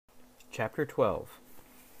Chapter 12.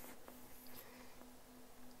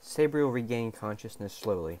 Sabriel regained consciousness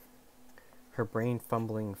slowly, her brain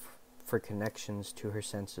fumbling for connections to her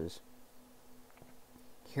senses.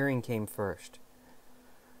 Hearing came first,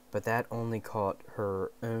 but that only caught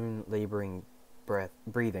her own labored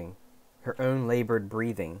breathing,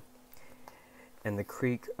 and the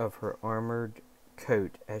creak of her armored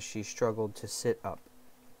coat as she struggled to sit up.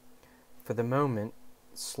 For the moment,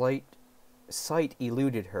 sight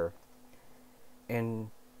eluded her, and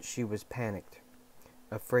she was panicked,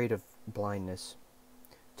 afraid of blindness,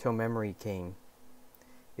 till memory came.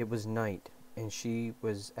 It was night, and she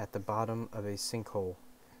was at the bottom of a sinkhole.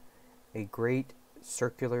 A great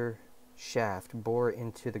circular shaft bore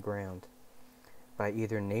into the ground, by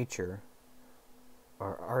either nature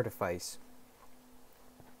or artifice.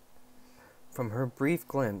 From her brief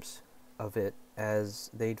glimpse of it as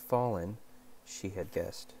they'd fallen, she'd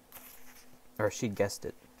guessed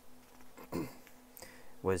it,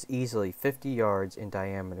 was easily 50 yards in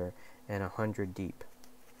diameter and 100 deep.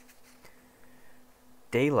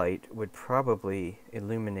 Daylight would probably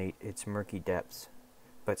illuminate its murky depths,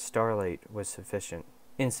 but starlight was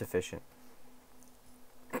insufficient.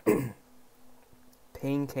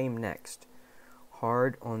 Pain came next,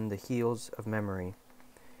 hard on the heels of memory,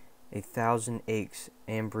 1,000 aches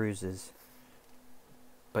and bruises,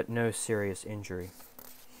 but no serious injury.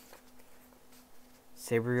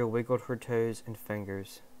 Sabriel wiggled her toes and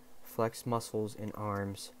fingers, flexed muscles in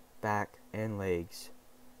arms, back, and legs.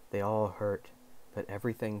 They all hurt, but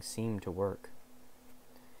everything seemed to work.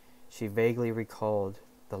 She vaguely recalled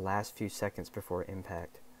the last few seconds before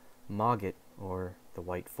impact, Mogget, or the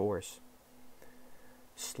White Force,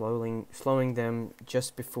 slowing them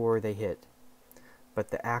just before they hit. But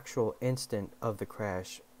the actual instant of the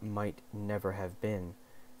crash might never have been,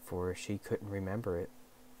 for she couldn't remember it.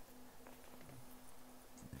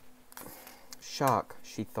 Shock,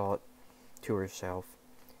 she thought to herself,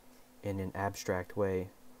 in an abstract way,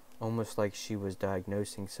 almost like she was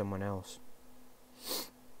diagnosing someone else.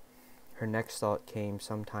 Her next thought came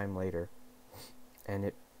some time later,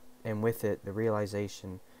 and with it the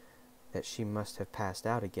realization that she must have passed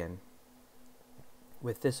out again.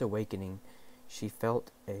 With this awakening, she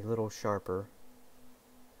felt a little sharper,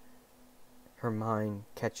 her mind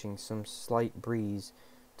catching some slight breeze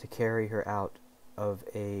to carry her out of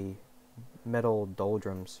the metal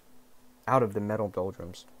doldrums.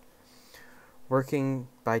 Working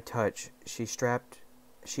by touch,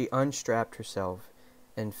 she unstrapped herself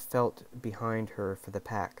and felt behind her for the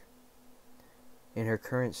pack. In her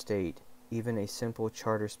current state, even a simple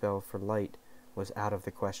charter spell for light was out of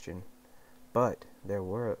the question, but there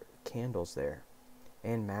were candles there,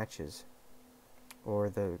 and matches, or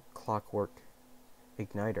the clockwork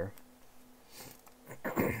igniter.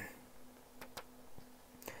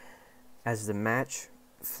 As the match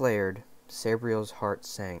flared, Sabriel's heart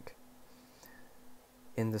sank.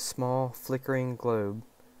 In the small, flickering globe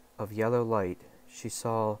of yellow light, she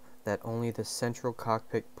saw that only the central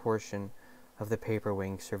cockpit portion of the paper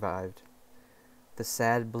wing survived. The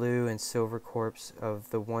sad blue and silver corpse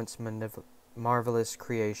of the once marvelous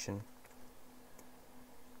creation.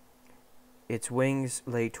 Its wings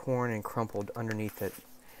lay torn and crumpled underneath it,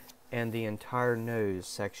 and the entire nose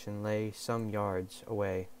section lay some yards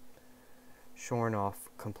away, shorn off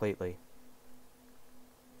completely.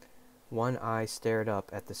 One eye stared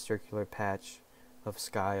up at the circular patch of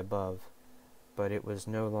sky above, but it was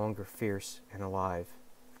no longer fierce and alive.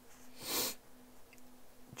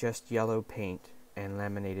 Just yellow paint and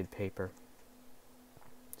laminated paper.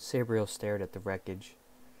 Sabriel stared at the wreckage,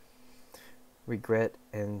 regret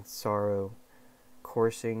and sorrow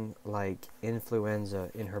coursing like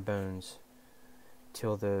influenza in her bones,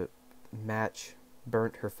 till the match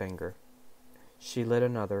burnt her finger. She lit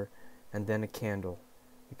another, and then a candle,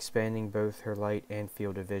 expanding both her light and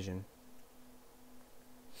field of vision.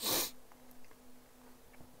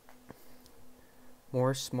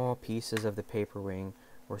 More small pieces of the paper wing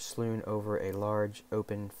were strewn over a large,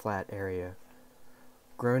 open, flat area.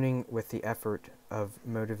 Groaning with the effort of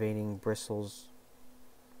motivating bruised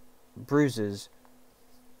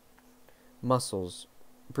muscles,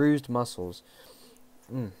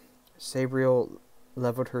 Sabriel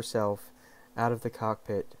leveled herself out of the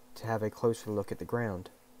cockpit to have a closer look at the ground.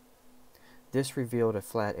 This revealed a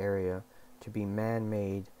flat area to be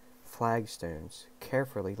man-made flagstones,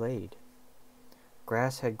 carefully laid.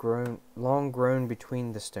 Grass had long grown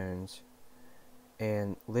between the stones,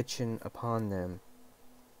 and lichen upon them,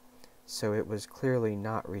 so it was clearly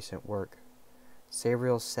not recent work.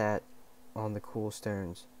 Sabriel sat on the cool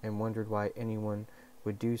stones, and wondered why anyone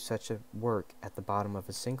would do such a work at the bottom of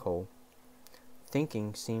a sinkhole.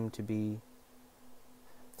 Thinking seemed to be...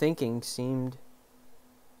 Thinking seemed...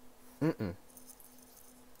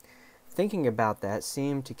 Thinking about that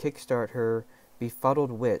seemed to kickstart her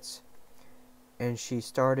befuddled wits, and she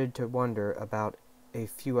started to wonder about a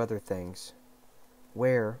few other things.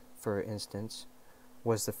 Where, for instance,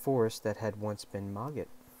 was the forest that had once been Mogget?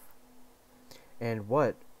 And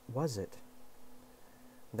what was it?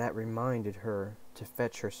 That reminded her to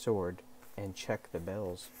fetch her sword and check the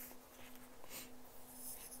bells.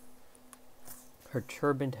 Her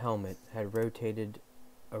turbaned helmet had rotated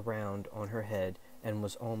around on her head and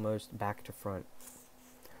was almost back to front.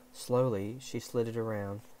 Slowly, she slid it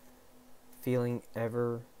around, feeling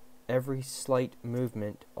every slight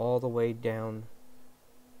movement all the way down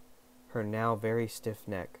her now very stiff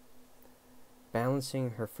neck.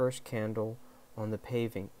 Balancing her first candle on the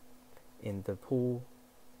paving in the pool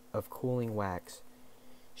of cooling wax,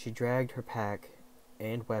 she dragged her pack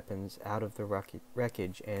and weapons out of the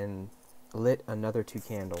wreckage and lit another 2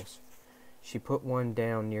 candles. She put one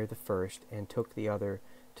down near the first and took the other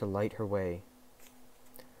to light her way.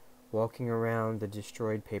 Walking around the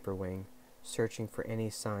destroyed paper wing, searching for any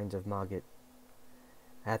signs of Mogget.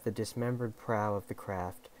 At the dismembered prow of the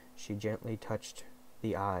craft, she gently touched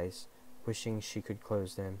the eyes, wishing she could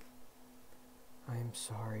close them. "I am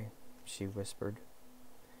sorry," she whispered.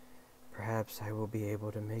 "Perhaps I will be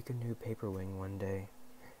able to make a new paper wing one day.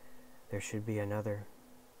 There should be another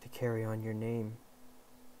to carry on your name."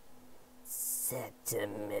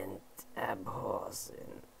 "Sentiment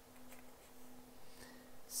abhorsen,"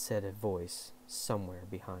 said a voice somewhere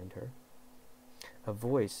behind her. A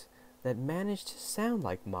voice that managed to sound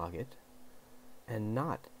like Mogget, and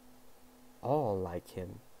not all like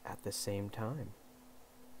him at the same time.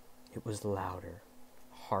 It was louder,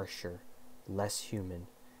 harsher, less human,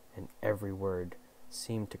 and every word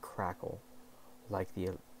seemed to crackle like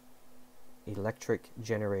the electric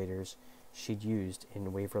generators she'd used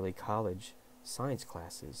in Waverly College science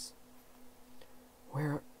classes.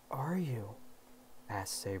 "Where are you?"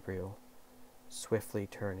 asked Sabriel, swiftly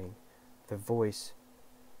turning. The voice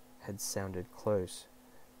had sounded close,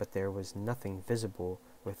 but there was nothing visible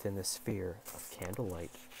within the sphere of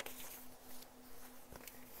candlelight.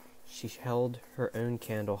 She held her own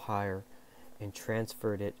candle higher and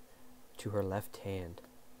transferred it to her left hand.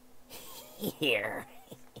 "Here,"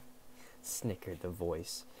 snickered the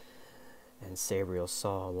voice, and Sabriel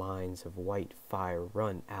saw lines of white fire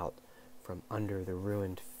run out from under the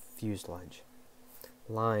ruined fuselage,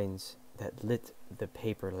 lines that lit the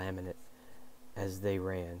paper laminate as they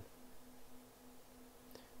ran,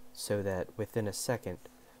 so that within a second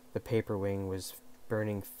the paper wing was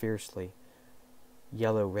burning fiercely,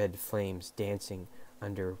 yellow-red flames dancing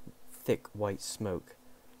under thick white smoke,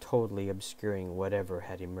 totally obscuring whatever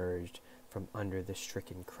had emerged from under the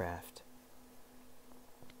stricken craft.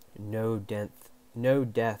 No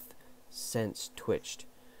death sense twitched,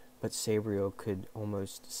 but Sabriel could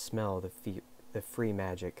almost smell the free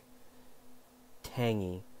magic,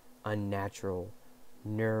 tangy, unnatural,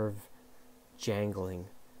 nerve-jangling,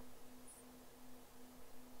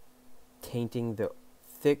 tainting the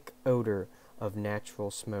thick odor of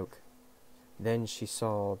natural smoke. Then she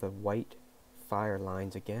saw the white fire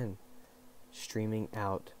lines again, streaming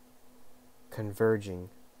out,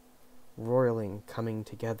 converging, roiling, coming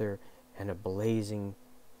together, and a blazing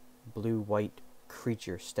blue-white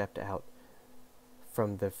creature stepped out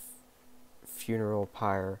from the funeral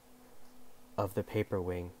pyre of the paper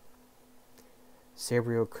wing.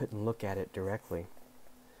 Sabriel couldn't look at it directly,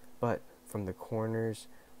 but from the corners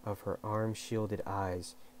of her arm-shielded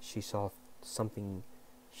eyes she saw something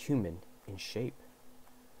human in shape,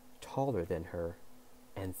 taller than her,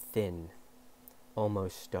 and thin,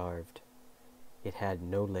 almost starved. It had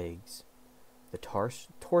no legs. The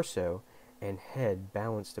torso and head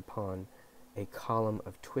balanced upon a column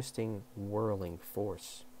of twisting, whirling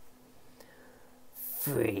force.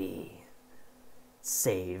 "Free,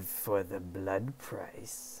 save for the blood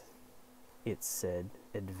price," it said,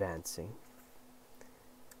 advancing.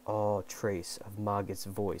 All trace of Mogget's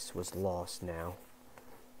voice was lost now,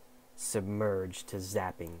 submerged to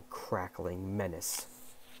zapping, crackling menace.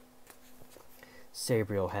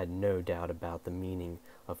 Sabriel had no doubt about the meaning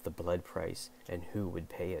of the blood price and who would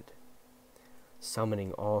pay it.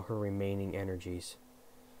 Summoning all her remaining energies,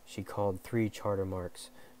 she called 3 charter marks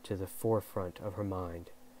to the forefront of her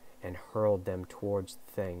mind and hurled them towards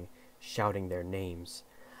the thing, shouting their names.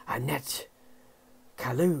 "Annette!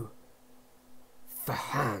 Kalu!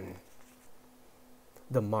 Fahan!"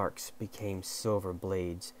 The marks became silver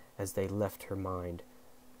blades as they left her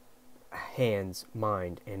hands,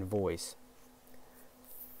 mind, and voice,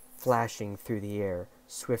 flashing through the air,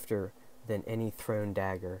 swifter than any thrown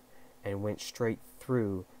dagger, and went straight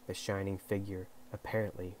through the shining figure,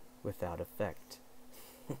 apparently without effect.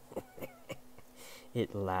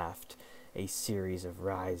 It laughed, a series of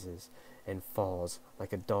rises and falls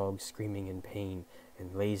like a dog screaming in pain,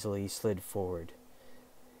 and lazily slid forward.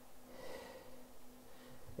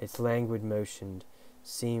 Its languid motion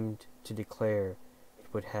seemed to declare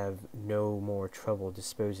it would have no more trouble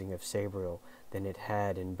disposing of Sabriel than it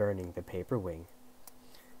had in burning the paper wing.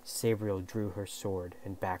 Sabriel drew her sword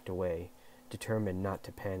and backed away, determined not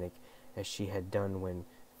to panic as she had done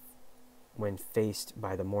when faced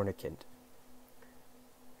by the Mornicant.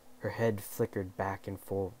 Her head flickered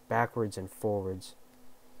backwards and forwards,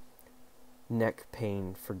 neck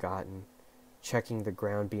pain forgotten, checking the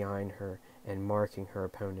ground behind her and marking her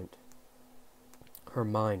opponent. Her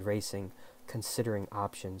mind racing, considering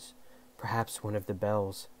options, perhaps one of the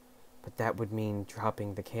bells, but that would mean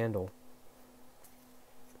dropping the candle.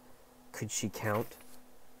 Could she count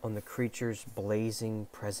on the creature's blazing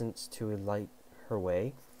presence to light her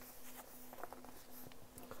way?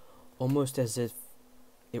 Almost as if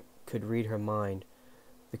it could read her mind,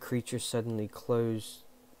 the creature suddenly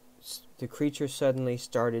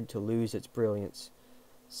started to lose its brilliance,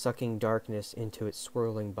 sucking darkness into its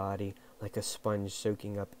swirling body like a sponge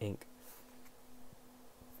soaking up ink.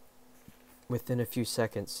 Within a few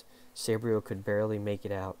seconds, Sabriel could barely make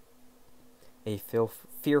it out. A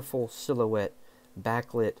fearful silhouette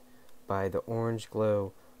backlit by the orange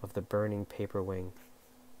glow of the burning paper wing.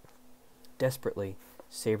 Desperately,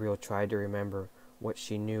 Sabriel tried to remember what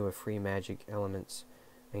she knew of free magic elements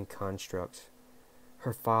and constructs.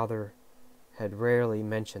 Her father had rarely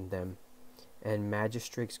mentioned them, and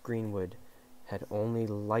Magistrix Greenwood had only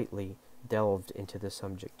lightly delved into the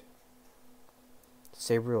subject.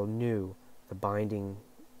 Sabriel knew the binding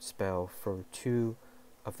spell for two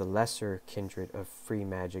of the lesser kindred of free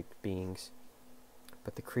magic beings,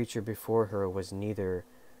 but the creature before her was neither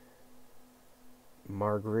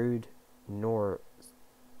Margrude nor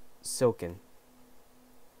Silken.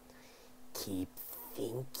 "Keep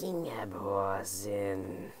thinking,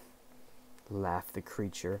 Abhorsen," laughed the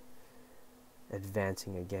creature,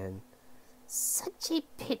 advancing again. "Such a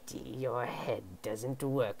pity your head doesn't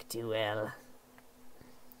work too well."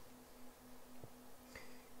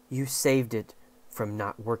 "You saved it from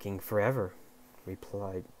not working forever,"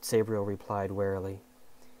 Sabriel replied warily.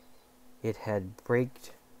 It had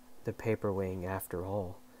braked the paper wing after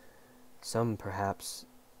all.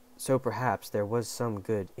 So perhaps there was some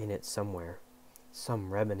good in it somewhere,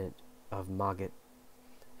 some remnant of Mogget.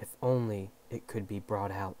 If only it could be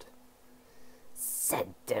brought out.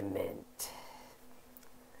 "Sentiment,"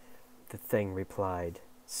 the thing replied,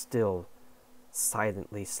 still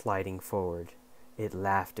silently sliding forward. It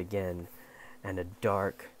laughed again, and a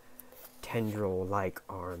dark, tendril-like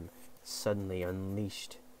arm suddenly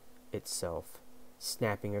unleashed itself,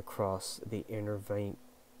 snapping across the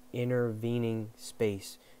intervening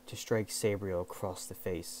space to strike Sabriel across the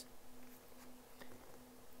face.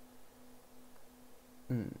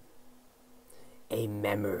 "A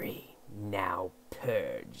memory now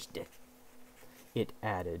purged," it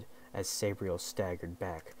added as Sabriel staggered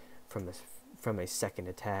back from a second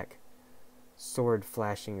attack, sword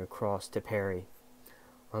flashing across to parry.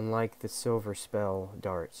 Unlike the silver spell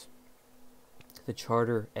darts, the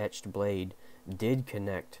charter-etched blade did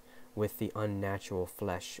connect with the unnatural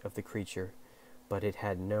flesh of the creature, but it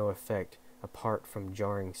had no effect apart from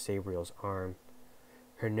jarring Sabriel's arm.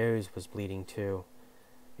 Her nose was bleeding too,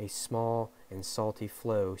 a small and salty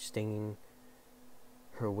flow stinging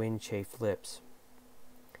her wind-chafed lips.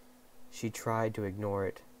 She tried to ignore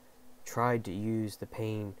it, tried to use the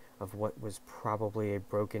pain of what was probably a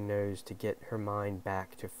broken nose to get her mind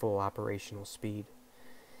back to full operational speed.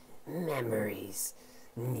 "Memories.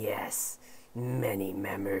 Yes, many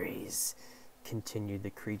memories," continued the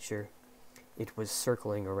creature. It was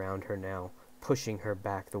circling around her now, pushing her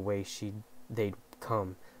back the way they'd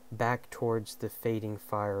come, back towards the fading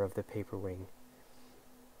fire of the paper wing.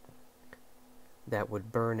 That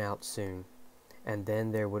would burn out soon, and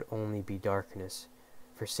then there would only be darkness,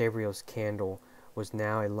 for Sabriel's candle was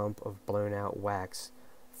now a lump of blown-out wax,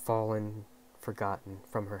 fallen, forgotten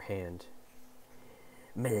from her hand.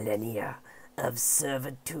 "Millennia of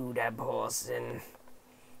servitude, Abhorsen,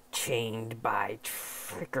 chained by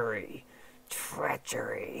trickery,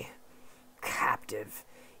 treachery, captive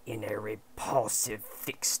in a repulsive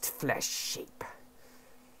fixed flesh shape.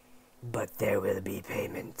 But there will be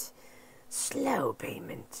payment, slow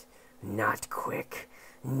payment, not quick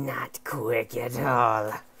at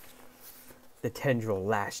all." The tendril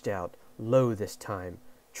lashed out, low this time,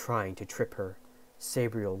 trying to trip her.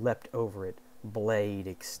 Sabriel leapt over it, blade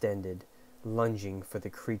extended, lunging for the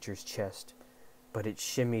creature's chest, but it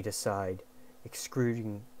shimmied aside,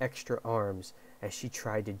 extruding extra arms as she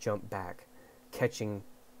tried to jump back, catching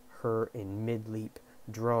her in mid-leap,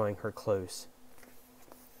 drawing her close.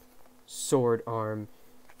 Sword arm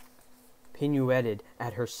pirouetted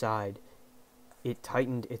at her side. It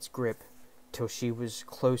tightened its grip till she was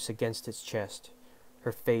close against its chest,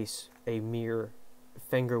 her face a mere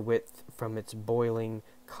finger width from its boiling,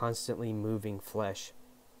 constantly moving flesh,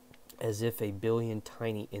 as if a billion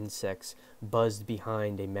tiny insects buzzed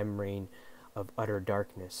behind a membrane of utter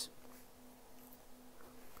darkness.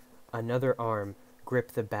 Another arm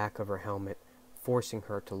gripped the back of her helmet, forcing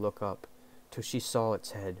her to look up, till she saw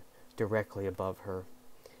its head directly above her,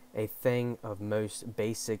 a thing of most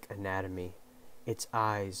basic anatomy. Its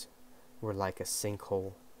eyes were like a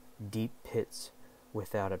sinkhole, deep pits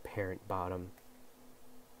without apparent bottom.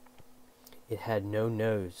 It had no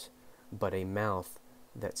nose, but a mouth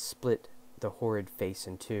that split the horrid face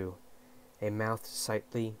in two, a mouth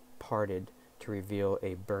slightly parted to reveal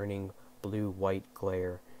a burning blue-white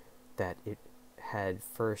glare that it had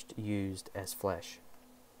first used as flesh.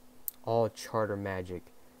 All charter magic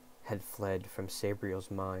had fled from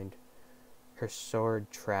Sabriel's mind. Her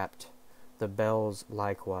sword trapped, the bells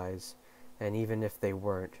likewise, and even if they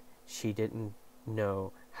weren't, she didn't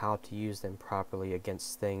know how to use them properly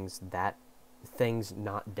against things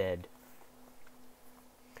not dead.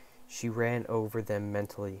 She ran over them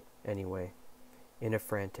mentally anyway, in a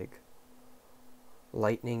frantic,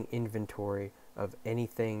 lightning inventory of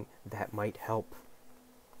anything that might help.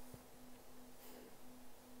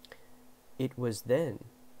 It was then,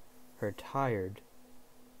 her tired,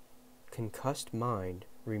 concussed mind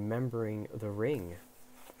remembering the ring.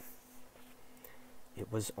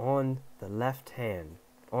 It was on the left hand,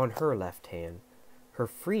 on her left hand, her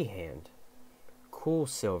free hand, cool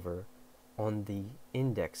silver on the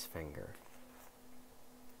index finger.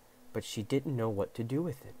 But she didn't know what to do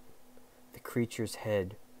with it. The creature's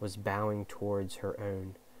head was bowing towards her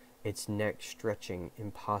own, its neck stretching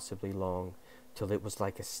impossibly long, till it was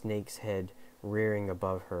like a snake's head rearing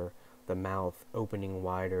above her, the mouth opening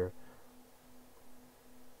wider,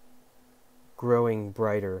 growing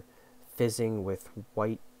brighter, fizzing with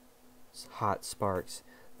white hot sparks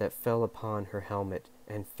that fell upon her helmet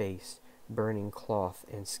and face, burning cloth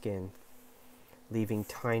and skin, leaving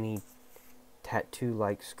tiny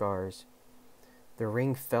tattoo-like scars. The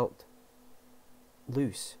ring felt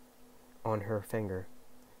loose on her finger.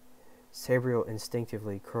 Sabriel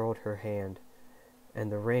instinctively curled her hand,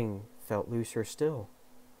 and the ring felt looser still,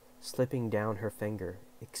 slipping down her finger,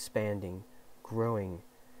 expanding, growing,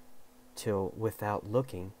 till, without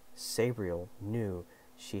looking, Sabriel knew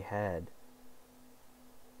she held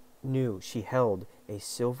a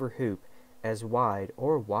silver hoop as wide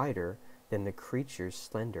or wider than the creature's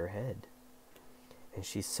slender head. And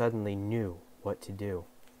she suddenly knew what to do.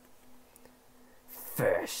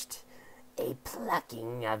 "First, a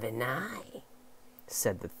plucking of an eye,"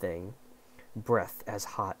 said the thing, breath as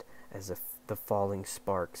hot as the falling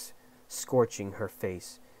sparks, scorching her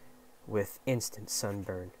face with instant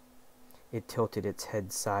sunburn. It tilted its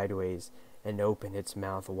head sideways and opened its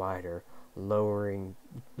mouth wider,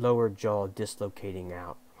 lower jaw dislocating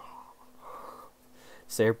out.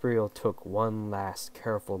 Sabriel took one last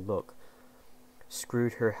careful look,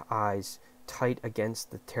 screwed her eyes tight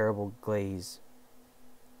against the terrible glare,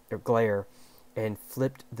 and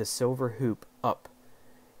flipped the silver hoop up,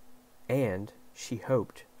 and, she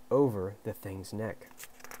hoped, over the thing's neck.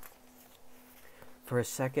 For a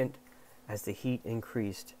second, as the heat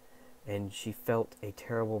increased, and she felt a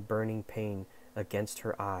terrible burning pain against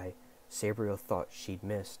her eye, Sabriel thought she'd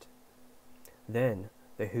missed. Then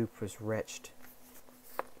the hoop was wrenched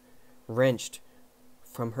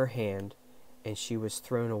from her hand, and she was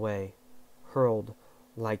thrown away, hurled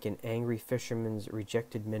like an angry fisherman's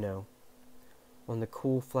rejected minnow. On the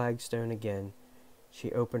cool flagstone again,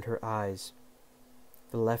 she opened her eyes,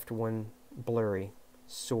 the left one blurry,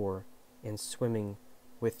 sore, and swimming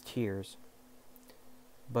with tears,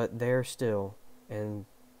 but there still, and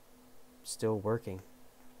still working.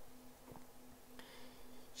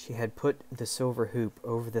 She had put the silver hoop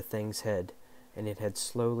over the thing's head, and it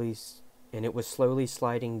was slowly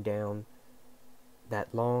sliding down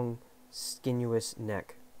that long, sinuous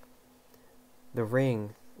neck. The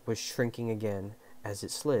ring was shrinking again as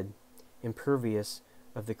it slid, impervious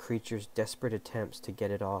of the creature's desperate attempts to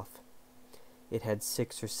get it off. It had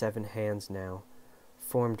 6 or 7 hands now,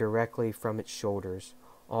 formed directly from its shoulders,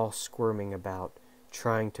 all squirming about,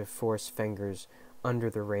 trying to force fingers under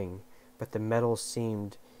the ring, but the metal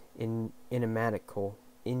seemed inimitable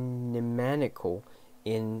in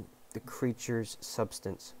the creature's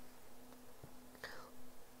substance.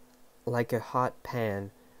 like a hot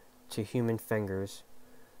pan to human fingers,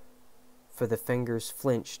 for the fingers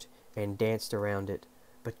flinched and danced around it,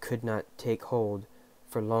 but could not take hold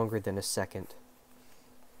for longer than a second.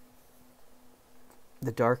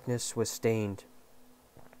 The darkness was stained,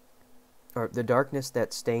 or the darkness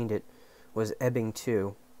that stained it was ebbing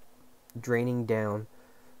too, draining down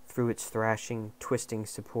through its thrashing, twisting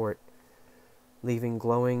support, leaving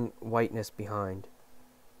glowing whiteness behind.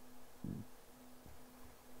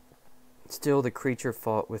 Still the creature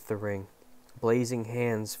fought with the ring, blazing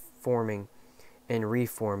hands forming and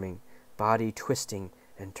reforming, body twisting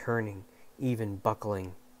and turning, even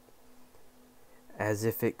buckling, as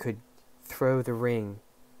if it could throw the ring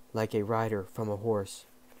like a rider from a horse.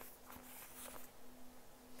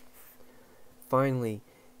 Finally,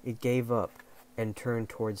 it gave up and turned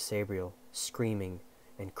towards Sabriel, screaming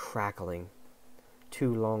and crackling.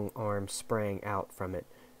 2 long arms sprang out from it,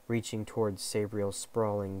 reaching towards Sabriel's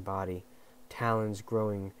sprawling body, talons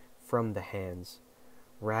growing from the hands,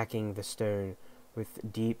 racking the stone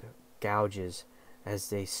with deep gouges as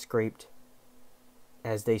they scrabbled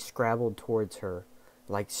towards her,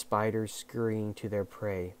 like spiders scurrying to their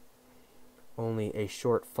prey. Only a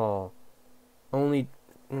short fall, only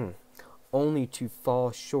to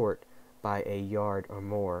fall short by a yard or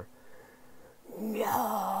more.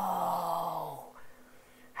 "No!"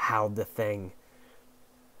 howled the thing,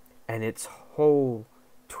 and its whole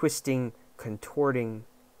twisting, contorting,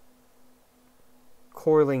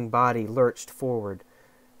 coiling body lurched forward,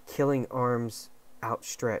 killing arms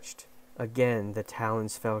outstretched. Again the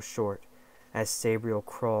talons fell short, as Sabriel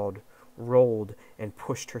crawled, rolled, and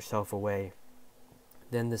pushed herself away.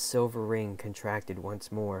 Then the silver ring contracted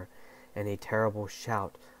once more, and a terrible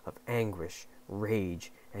shout of anguish,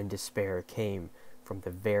 rage, and despair came from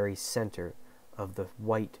the very center of the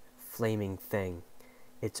white, flaming thing.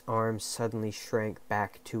 Its arms suddenly shrank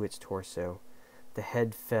back to its torso, the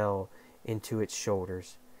head fell into its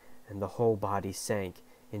shoulders, and the whole body sank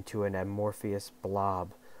into an amorphous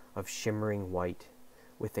blob of shimmering white,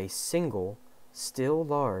 with a single, still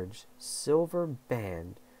large, silver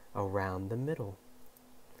band around the middle.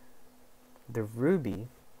 The ruby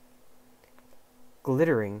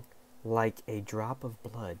glittering like a drop of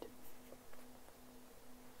blood.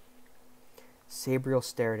 Sabriel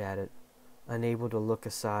stared at it, unable to look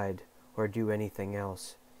aside or do anything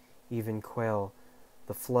else, even quell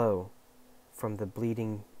the flow from her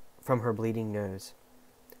bleeding nose,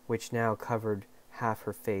 which now covered half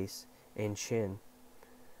her face and chin,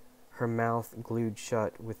 her mouth glued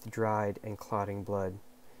shut with dried and clotting blood.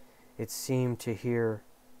 It seemed to her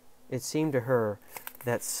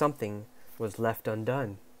that something was left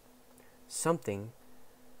undone, something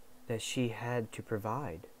that she had to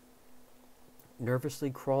provide. Nervously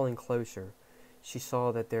crawling closer, she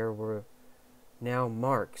saw that there were now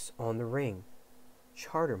marks on the ring,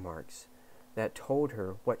 charter marks, that told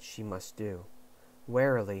her what she must do.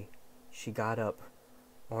 Warily, she got up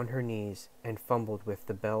on her knees and fumbled with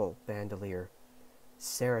the bell bandolier.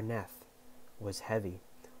 Sereneth was heavy,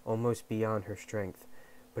 almost beyond her strength,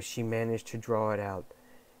 but she managed to draw it out,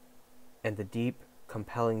 and the deep,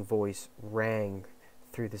 compelling voice rang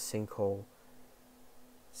through the sinkhole,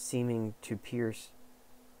 seeming to pierce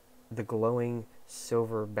the glowing,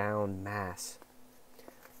 silver-bound mass.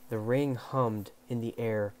 The ring hummed in the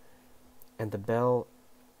air, and the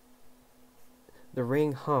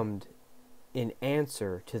ring hummed in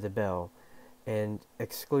answer to the bell, and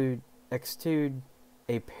exuded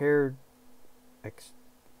a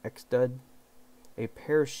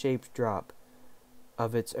pear-shaped drop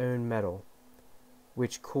of its own metal,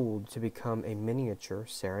 which cooled to become a miniature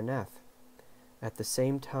Sereneth. At the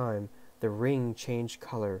same time, the ring changed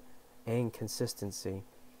color and consistency.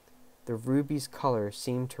 The ruby's color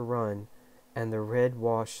seemed to run, and the red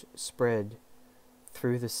wash spread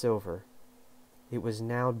through the silver. It was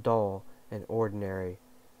now dull and ordinary,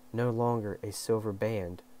 no longer a silver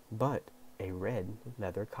band, but a red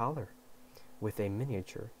leather collar, with a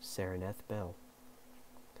miniature Sereneth bell.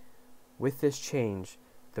 With this change,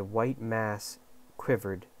 the white mass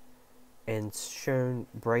quivered and shone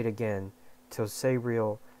bright again, till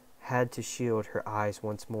Sabriel had to shield her eyes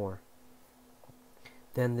once more.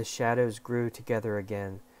 Then the shadows grew together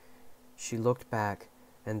again. She looked back,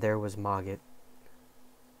 and there was Mogget,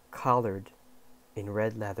 collared in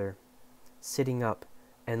red leather, sitting up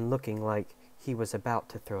and looking like he was about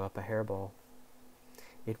to throw up a hairball.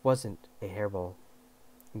 It wasn't a hairball,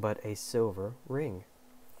 but a silver ring,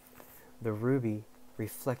 the ruby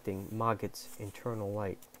reflecting Mogget's internal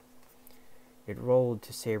light. It rolled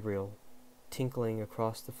to Sabriel, tinkling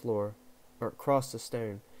across the floor, or across the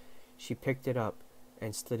stone. She picked it up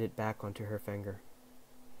and slid it back onto her finger.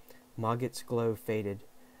 Mogget's glow faded,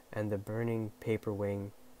 and the burning paper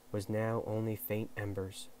wing was now only faint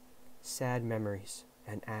embers, sad memories,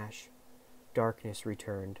 and ash. Darkness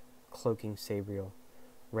returned, cloaking Sabriel,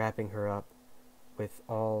 wrapping her up with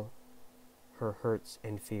all her hurts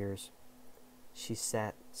and fears. She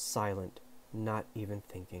sat silent, not even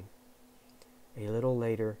thinking. A little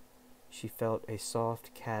later, she felt a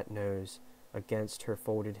soft cat nose against her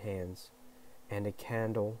folded hands, and a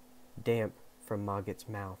candle damp from Mogget's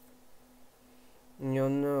mouth. "Your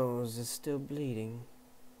nose is still bleeding,"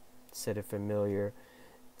 said a familiar,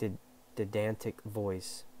 didactic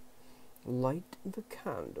voice. "Light the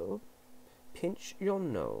candle, pinch your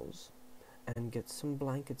nose, and get some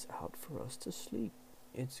blankets out for us to sleep.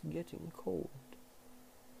 It's getting cold."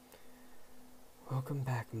 "Welcome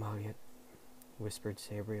back, Mogget," whispered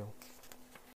Sabriel.